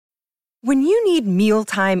When you need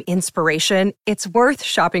mealtime inspiration, it's worth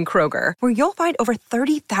shopping Kroger, where you'll find over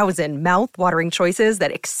 30,000 mouth-watering choices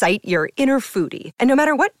that excite your inner foodie. And no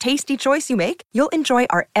matter what tasty choice you make, you'll enjoy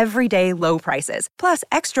our everyday low prices, plus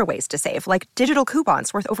extra ways to save, like digital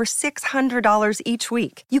coupons worth over $600 each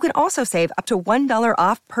week. You can also save up to $1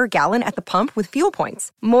 off per gallon at the pump with fuel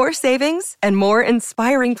points. More savings and more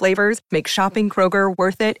inspiring flavors make shopping Kroger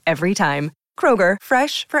worth it every time. Kroger,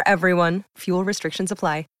 fresh for everyone. Fuel restrictions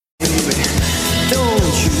apply. Don't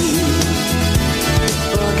you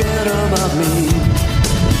forget about me.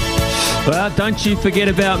 Well, don't you forget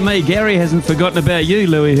about me. Gary hasn't forgotten about you,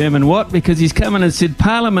 Louis Herman Watt, because he's come in and said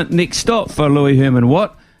Parliament next stop for Louis Herman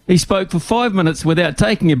Watt. He spoke for 5 minutes without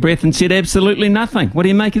taking a breath and said absolutely nothing. What do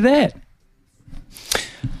you make of that?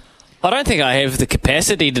 I don't think I have the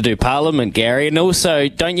capacity to do Parliament, Gary, and also,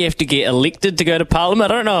 don't you have to get elected to go to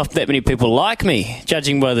Parliament? I don't know if that many people like me,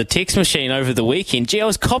 judging by the text machine over the weekend. Gee, I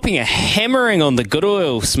was copping a hammering on the good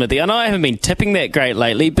oil, Smithy. I know I haven't been tipping that great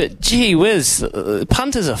lately, but gee whiz,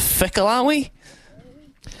 punters are fickle, aren't we?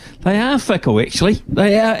 They are fickle, actually.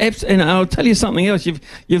 They are, and I'll tell you something else.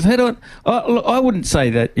 You've hit on. I wouldn't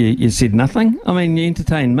say that you said nothing. I mean, you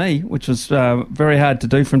entertained me, which was very hard to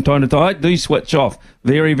do from time to time. I do switch off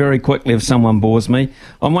very, very quickly if someone bores me.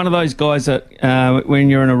 I'm one of those guys that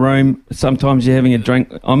when you're in a room, sometimes you're having a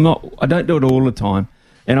drink. I don't do it all the time,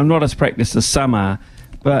 and I'm not as practiced as some are.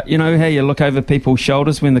 But you know how you look over people's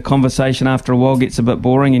shoulders when the conversation after a while gets a bit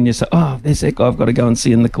boring, and you say, "Oh, there's that guy I've got to go and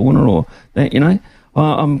see in the corner," or that, you know.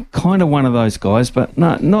 I'm kind of one of those guys, but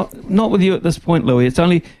no, not with you at this point, Louis. It's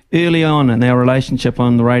only early on in our relationship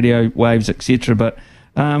on the radio waves, etc. But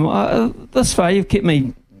this far, you've kept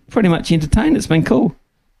me pretty much entertained. It's been cool.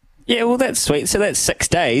 Yeah, well, that's sweet. So that's 6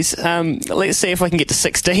 days. Let's see if I can get to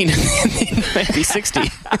 16 and then maybe 60.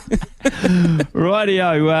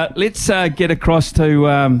 Rightio. Let's get across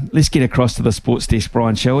to the sports desk,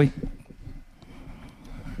 Brian, shall we?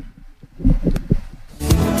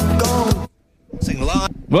 Live.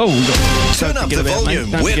 Whoa, turn up the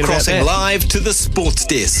volume. We're crossing live to the sports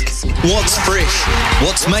desk. What's fresh?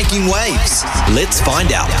 What's making waves? Let's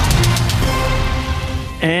find out.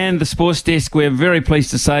 And the sports desk, we're very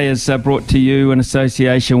pleased to say, is brought to you in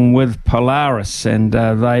association with Polaris, and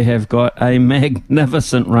they have got a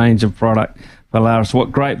magnificent range of product. Polaris,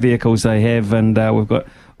 what great vehicles they have, and we've got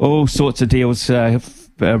all sorts of deals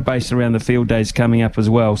based around the field days coming up as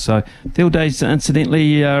well. So field days,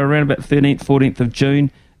 incidentally, around about 13th, 14th of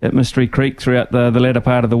June at Mystery Creek throughout the latter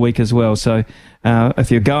part of the week as well. So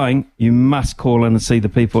if you're going, you must call in and see the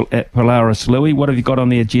people at Polaris. Louis, what have you got on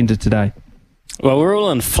the agenda today? Well, we're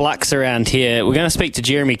all in flux around here. We're going to speak to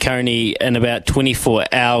Jeremy Coney in about 24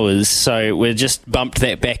 hours, so we've just bumped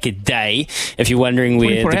that back a day. If you're wondering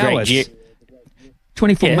where the great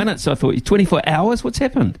 24 minutes, I thought. 24 hours? What's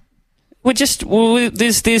happened?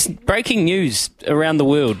 There's breaking news around the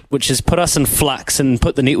world which has put us in flux and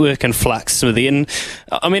put the network in flux. And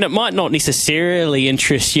I mean, it might not necessarily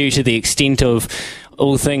interest you to the extent of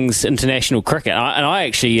all things international cricket. And I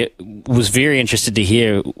actually was very interested to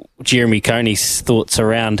hear Jeremy Coney's thoughts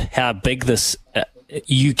around how big this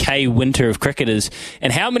UK winter of cricket is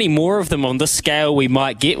and how many more of them on this scale we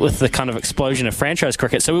might get with the kind of explosion of franchise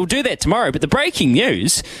cricket. So we'll do that tomorrow. But the breaking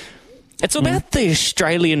news... it's about the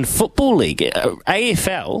Australian Football League,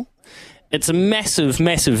 AFL. It's a massive,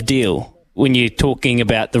 massive deal when you're talking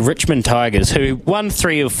about the Richmond Tigers, who won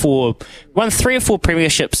three or four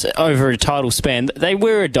premierships over a title span. They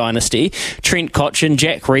were a dynasty. Trent Cotchin,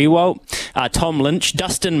 Jack Riewoldt, Tom Lynch,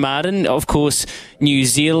 Dustin Martin, of course, New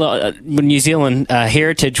Zealand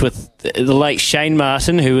heritage with the late Shane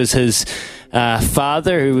Martin, who was his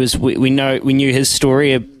father, who was we knew his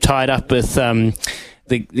story tied up with.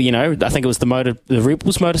 I think it was the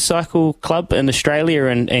Rebels Motorcycle Club in Australia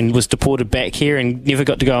and was deported back here and never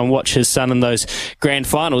got to go and watch his son in those grand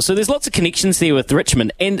finals. So there's lots of connections there with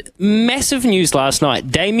Richmond. And massive news last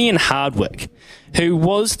night, Damien Hardwick, who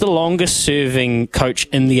was the longest serving coach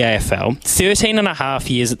in the AFL, 13 and a half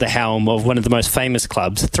years at the helm of one of the most famous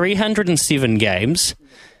clubs, 307 games,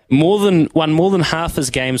 won more than half his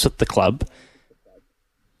games with the club,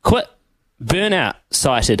 quit. Burnout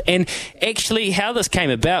cited. And actually how this came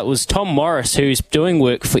about was Tom Morris, who's doing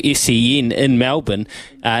work for SEN in Melbourne.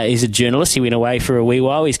 He's a journalist. He went away for a wee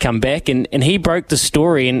while. He's come back and he broke the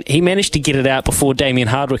story and he managed to get it out before Damien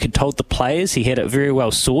Hardwick had told the players. He had it very well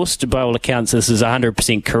sourced. By all accounts, this is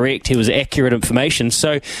 100% correct. It was accurate information.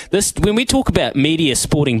 So when we talk about media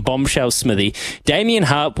sporting bombshell, Smithy, Damien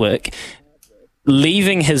Hardwick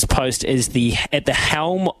leaving his post as at the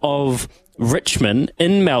helm of Richmond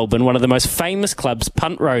in Melbourne, one of the most famous clubs,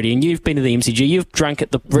 punt roadie, and you've been to the MCG, you've drunk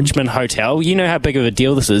at the Richmond Hotel, you know how big of a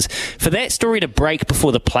deal this is. For that story to break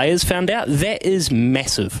before the players found out, that is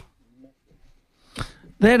massive.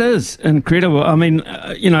 That is incredible. I mean,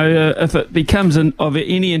 if it becomes of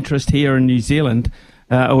any interest here in New Zealand,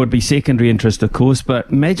 it would be secondary interest, of course, but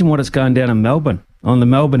imagine what is going down in Melbourne, on the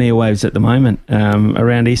Melbourne airwaves at the moment,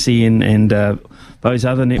 around SEN and those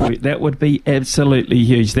other networks. That would be absolutely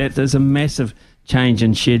huge. That is a massive change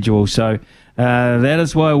in schedule. So that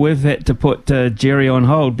is why we've had to put Jerry on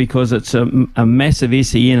hold, because it's a massive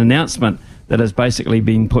SEN announcement that has basically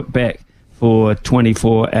been put back for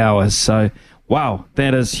 24 hours. So, wow,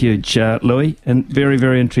 that is huge, Louis, and very,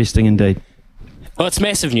 very interesting indeed. Well, it's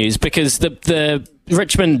massive news because the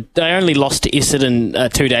Richmond, they only lost to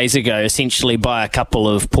Essendon 2 days ago, essentially by a couple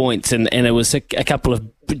of points, and it was a couple of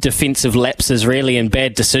defensive lapses really and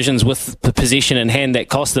bad decisions with the possession in hand that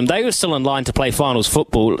cost them. They were still in line to play finals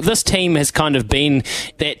football. This team has kind of been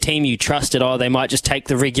that team you trusted. They might just take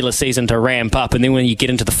the regular season to ramp up, and then when you get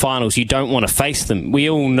into the finals you don't want to face them. We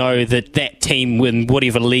all know that team, win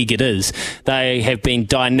whatever league it is, they have been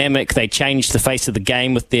dynamic. They changed the face of the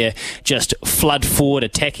game with their just flood forward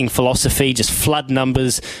attacking philosophy, just flood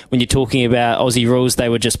numbers. When you're talking about Aussie rules, they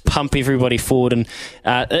would just pump everybody forward, and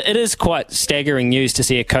it is quite staggering news to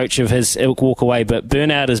see a coach of his ilk walk away, but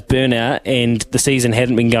burnout is burnout, and the season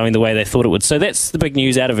hadn't been going the way they thought it would. So that's the big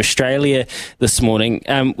news out of Australia this morning.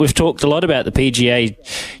 We've talked a lot about the PGA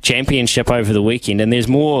Championship over the weekend, and there's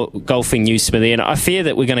more golfing news, Smithy, and I fear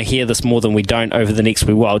that we're going to hear this more than we don't over the next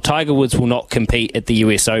wee while. Tiger Woods will not compete at the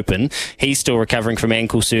US Open. He's still recovering from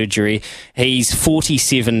ankle surgery. He's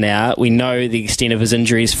 47 now. We know the extent of his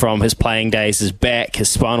injuries from his playing days, his back, his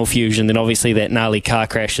spinal fusion, then obviously that gnarly car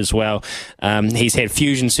crash as well. He's had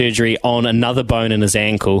fusion surgery on another bone in his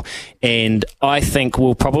ankle, and I think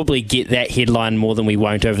we'll probably get that headline more than we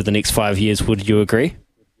won't over the next 5 years. Would you agree?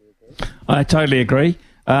 I totally agree.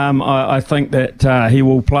 I think that he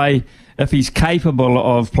will play, if he's capable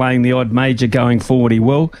of playing the odd major going forward, he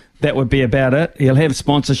will. That would be about it. He'll have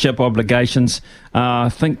sponsorship obligations. I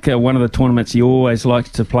think one of the tournaments he always likes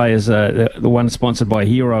to play is the one sponsored by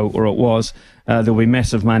Hero, or it was. There'll be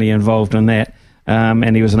massive money involved in that.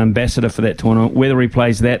 And he was an ambassador for that tournament. Whether he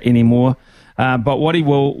plays that anymore, but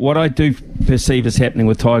what I do perceive is happening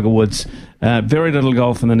with Tiger Woods, very little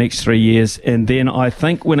golf in the next 3 years, and then I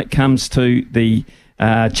think when it comes to the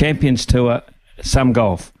Champions Tour, some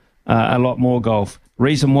golf, a lot more golf.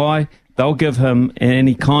 Reason why? They'll give him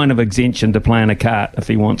any kind of exemption to play in a kart if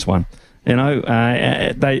he wants one.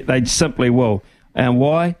 They simply will. And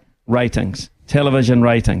why? Ratings, television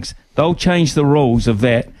ratings. They'll change the rules of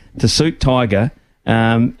that to suit Tiger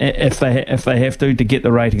if they have to get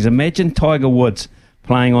the ratings. Imagine Tiger Woods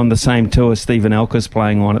playing on the same tour Stephen Elker's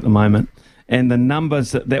playing on at the moment, and the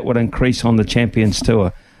numbers that would increase on the Champions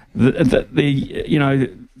Tour.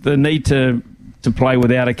 The need to play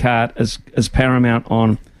without a cart is paramount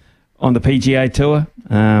on the PGA Tour,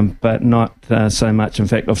 but not so much. In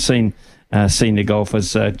fact, I've seen senior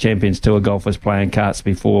golfers, Champions Tour golfers playing karts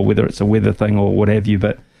before, whether it's a weather thing or what have you,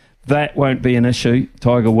 but that won't be an issue.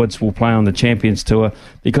 Tiger Woods will play on the Champions Tour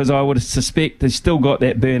because I would suspect he's still got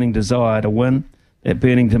that burning desire to win. That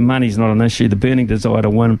money's not an issue. The burning desire to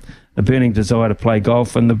win, the burning desire to play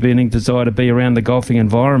golf, and the burning desire to be around the golfing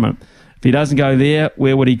environment. If he doesn't go there,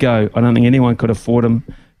 where would he go? I don't think anyone could afford him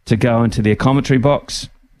to go into their commentary box.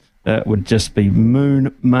 It would just be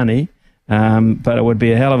moon money, but it would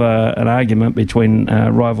be a hell of an argument between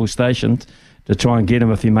rival stations to try and get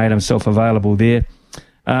him if he made himself available there.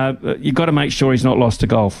 You've got to make sure he's not lost to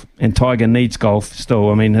golf, and Tiger needs golf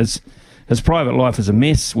still. I mean, his private life is a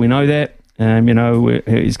mess. We know that.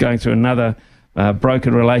 He's going through another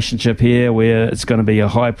broken relationship here where it's going to be a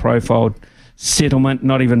high-profile settlement,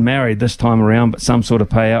 not even married this time around, but some sort of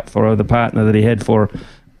payout for the partner that he had for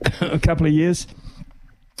a couple of years.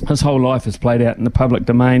 His whole life is played out in the public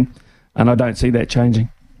domain, and I don't see that changing.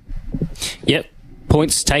 Yep,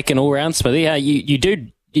 points taken all round, Smithy.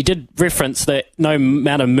 You did reference that no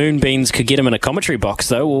amount of moonbeams could get him in a commentary box,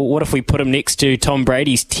 though. Well, what if we put him next to Tom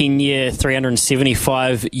Brady's 10-year,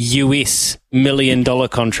 $375 million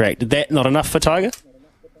contract? Is that not enough for Tiger?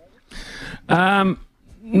 No.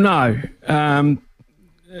 I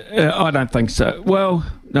don't think so. Well,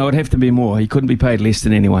 no, it'd have to be more. He couldn't be paid less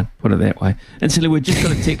than anyone, put it that way. Incidentally, we've just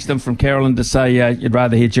got a text in from Carolyn to say you'd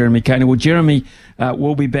rather hear Jeremy Coney. Well, Jeremy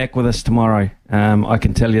will be back with us tomorrow. I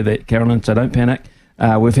can tell you that, Carolyn, so don't panic.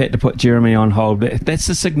 We've had to put Jeremy on hold. That's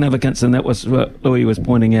the significance, and that was what Louis was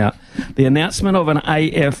pointing out. The announcement of an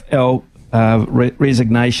AFL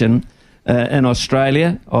resignation in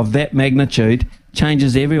Australia of that magnitude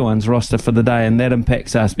changes everyone's roster for the day, and that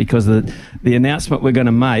impacts us because the announcement we're going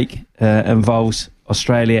to make involves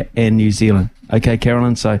Australia and New Zealand. Okay,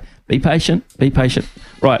 Carolyn, so be patient.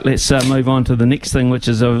 Right, let's move on to the next thing, which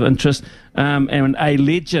is of interest. And a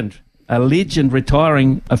legend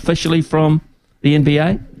retiring officially from the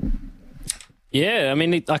NBA. Yeah, I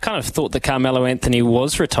mean, I kind of thought that Carmelo Anthony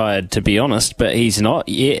was retired, to be honest, but he's not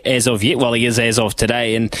yet, as of yet. Well, he is as of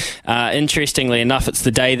today. And interestingly enough, it's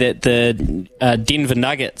the day that the Denver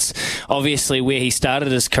Nuggets, obviously where he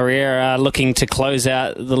started his career, are looking to close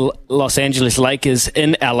out the Los Angeles Lakers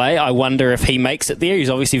in LA. I wonder if he makes it there. He's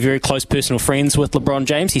obviously very close personal friends with LeBron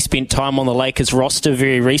James. He spent time on the Lakers roster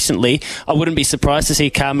very recently. I wouldn't be surprised to see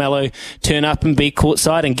Carmelo turn up and be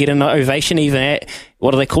courtside and get an ovation even at,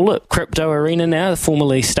 what do they call it? Crypto Arena now,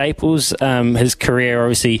 formerly Staples. His career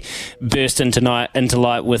obviously burst into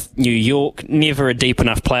light with New York. Never a deep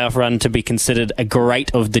enough playoff run to be considered a great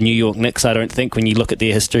of the New York Knicks, I don't think, when you look at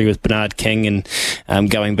their history with Bernard King and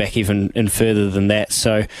going back even further than that.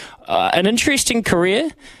 So an interesting career.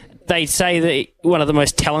 They say that one of the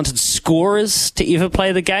most talented scorers to ever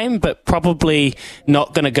play the game, but probably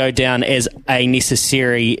not going to go down as a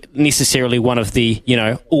necessarily one of the,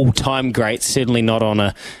 all-time greats, certainly not on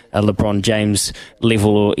a LeBron James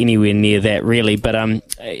level or anywhere near that, really. But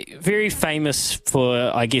very famous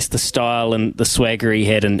for, I guess, the style and the swagger he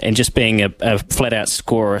had and just being a flat-out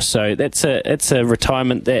scorer. So it's a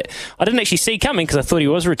retirement that I didn't actually see coming because I thought he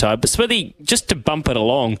was retired. But Smithy, just to bump it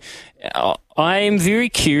along, I am very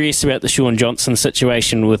curious about the Sean Johnson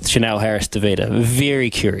situation with Chanel Harris-DeVita. Very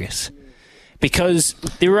curious. Because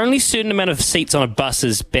there are only a certain amount of seats on a bus,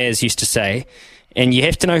 as Baz used to say, and you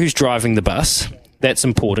have to know who's driving the bus. That's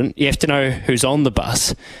important. You have to know who's on the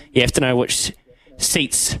bus. You have to know which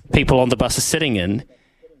seats people on the bus are sitting in.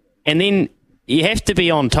 And then you have to be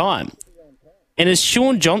on time. And is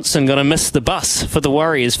Sean Johnson going to miss the bus for the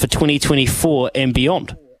Warriors for 2024 and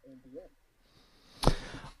beyond?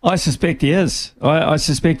 I suspect he is. I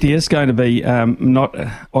suspect he is going to be not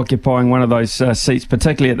occupying one of those seats,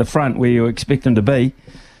 particularly at the front where you expect him to be.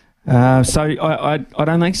 So I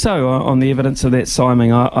don't think so. On the evidence of that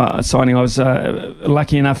signing, I was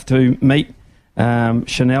lucky enough to meet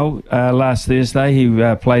Chanel last Thursday.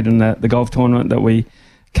 He played in the golf tournament that we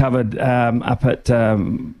covered up at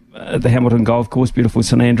the Hamilton Golf Course, beautiful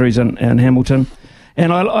St Andrews in Hamilton.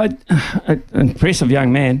 And an impressive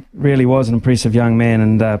young man, really was an impressive young man,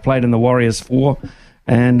 and played in the Warriors 4.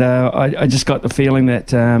 And I just got the feeling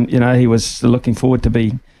that, he was looking forward to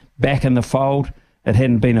be back in the fold. It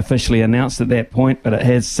hadn't been officially announced at that point, but it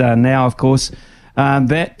has now, of course. I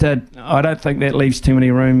don't think that leaves too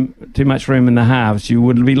much room in the halves. You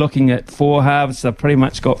would be looking at 4 halves. They've pretty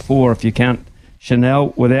much got 4 if you count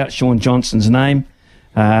Chanel without Sean Johnson's name.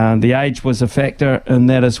 The age was a factor in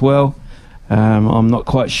that as well. I'm not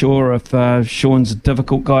quite sure if Sean's a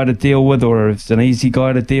difficult guy to deal with or if it's an easy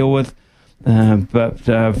guy to deal with. But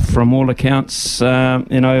from all accounts,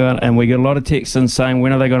 and we get a lot of texts in saying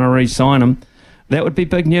when are they going to re-sign him, that would be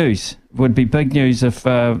big news. It would be big news if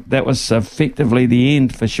that was effectively the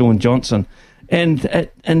end for Sean Johnson. And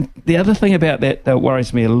the other thing about that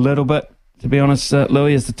worries me a little bit, to be honest,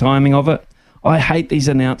 Louis, is the timing of it. I hate these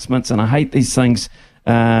announcements and I hate these things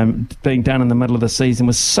being done in the middle of the season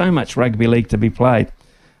with so much rugby league to be played.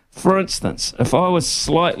 For instance, if I was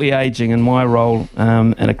slightly aging in my role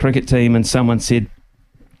in a cricket team and someone said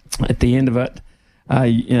at the end of it,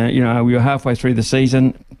 we were halfway through the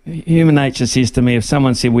season, human nature says to me, if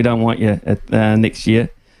someone said we don't want you next year,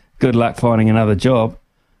 good luck finding another job,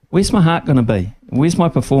 where's my heart going to be? Where's my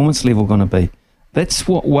performance level going to be? That's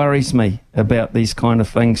what worries me about these kind of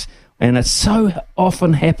things. And it so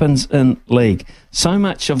often happens in league. So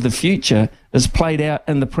much of the future is played out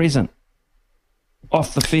in the present,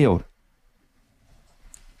 off the field.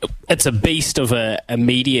 It's a beast of a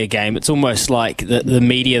media game. It's almost like the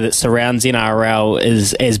media that surrounds NRL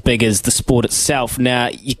is as big as the sport itself. Now,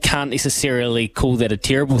 you can't necessarily call that a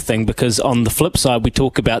terrible thing because on the flip side, we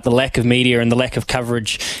talk about the lack of media and the lack of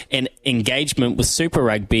coverage and engagement with Super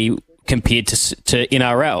Rugby compared to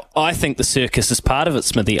NRL. I think the circus is part of it,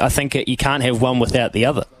 Smithy. I think you can't have one without the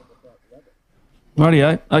other.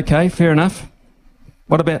 Rightio. Okay, fair enough.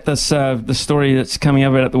 What about this the story that's coming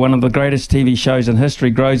up about one of the greatest TV shows in history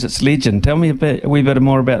grows its legend? Tell me a wee bit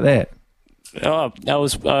more about that. Oh,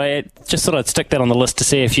 I just thought I'd stick that on the list to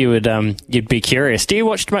see if you would you'd be curious. Do you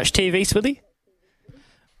watch much TV, Smithy?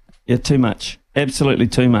 Yeah, too much. Absolutely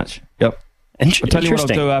too much. Yep. I'll tell you what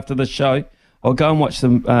I'll do after this show. I'll go and watch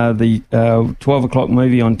the 12 o'clock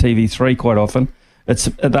movie on TV3 quite often.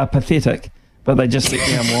 They're pathetic, but they just let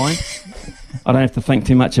me unwind. I don't have to think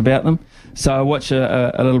too much about them. So I watch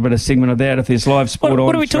a little bit of segment of that. If there's live sport on,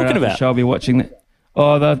 what are we talking about? I'll be watching that.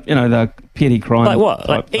 Oh, the petty crime. Like what?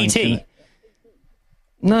 Like things, E.T.?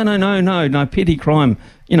 No, petty crime.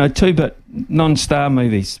 2-bit non-star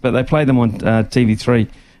movies, but they play them on TV3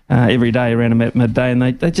 every day around about midday, and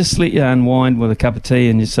they just let you unwind with a cup of tea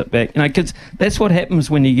and you sit back. Because that's what happens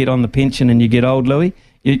when you get on the pension and you get old, Louis.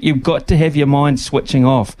 You've got to have your mind switching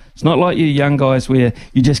off. It's not like you young guys where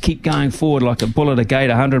you just keep going forward like a bull at a gate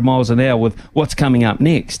 100 miles an hour with what's coming up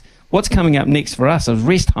next. What's coming up next for us is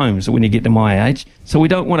rest homes when you get to my age, so we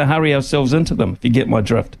don't want to hurry ourselves into them, if you get my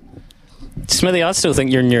drift. Smithy, I still think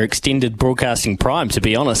you're in your extended broadcasting prime, to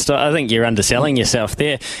be honest. I think you're underselling yourself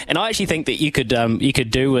there. And I actually think that you could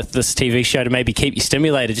do with this TV show to maybe keep you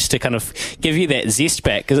stimulated, just to kind of give you that zest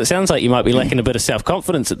back, because it sounds like you might be lacking a bit of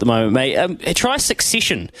self-confidence at the moment, mate. Try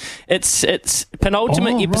Succession. It's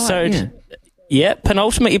penultimate episode. Right, yeah,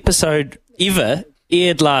 penultimate episode ever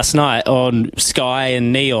aired last night on Sky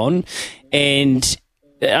and Neon. And,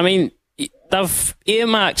 I mean, they've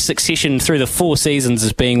earmarked Succession through the 4 seasons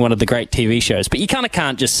as being one of the great TV shows, but you kind of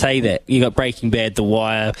can't just say that. You got Breaking Bad, The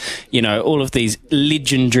Wire, all of these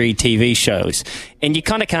legendary TV shows, and you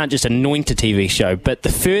kind of can't just anoint a TV show. But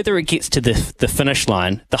the further it gets to the finish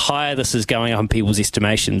line, the higher this is going up in people's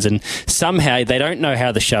estimations, and somehow they don't know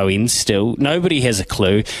how the show ends still. Nobody has a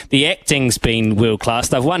clue. The acting's been world class.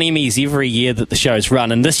 They've won Emmys every year that the show's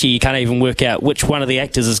run, and this year you can't even work out which one of the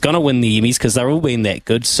actors is going to win the Emmys because they're all been that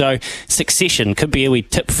good. So Succession could be a wee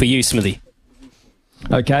tip for you, Smithy.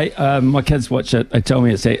 Okay, my kids watch it. They tell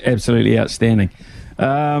me it's absolutely outstanding.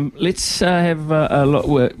 Let's have a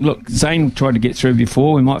look. Look, Zane tried to get through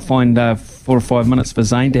before. We might find 4 or 5 minutes for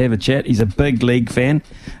Zane to have a chat. He's a big league fan.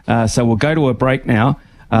 So we'll go to a break now.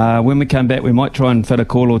 When we come back, we might try and fit a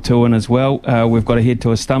call or two in as well. We've got to head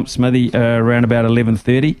to a stump, Smithy, around about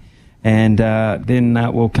 11:30. And then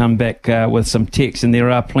we'll come back with some texts. And there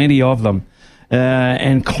are plenty of them,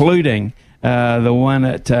 including... the one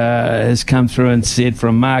that has come through and said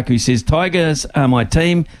from Mark, who says, Tigers are my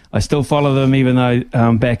team. I still follow them even though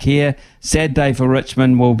I'm back here. Sad day for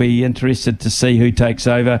Richmond. We'll be interested to see who takes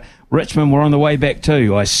over. Richmond, we're on the way back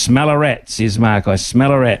too. I smell a rat, says Mark. I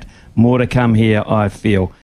smell a rat. More to come here, I feel.